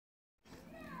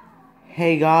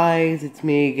Hey guys, it's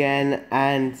me again,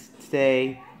 and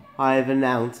today I have an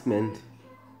announcement.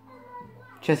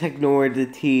 Just ignore the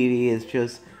TV, it's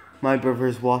just my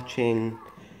brother's watching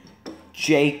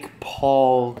Jake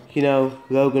Paul,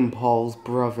 Logan Paul's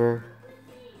brother.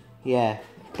 Yeah,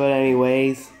 but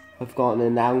anyways, I've got an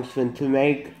announcement to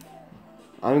make.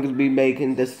 I'm going to be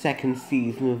making the second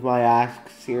season of my Ask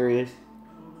series,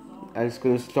 and it's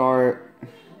going to start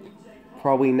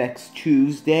probably next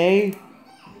Tuesday.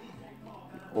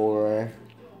 Or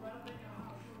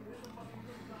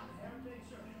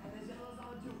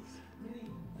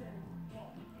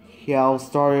yeah, I'll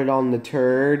start it on the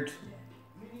 3rd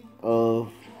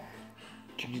of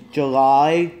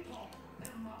July.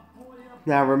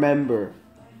 Now remember,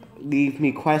 leave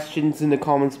me questions in the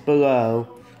comments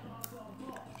below.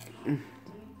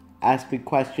 Ask me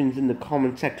questions in the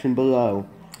comment section below.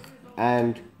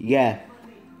 And yeah.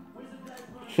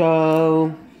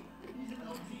 So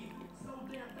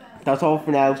that's all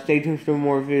for now. Stay tuned for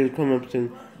more videos coming up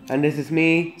soon. And this is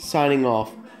me signing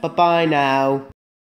off. Bye bye now.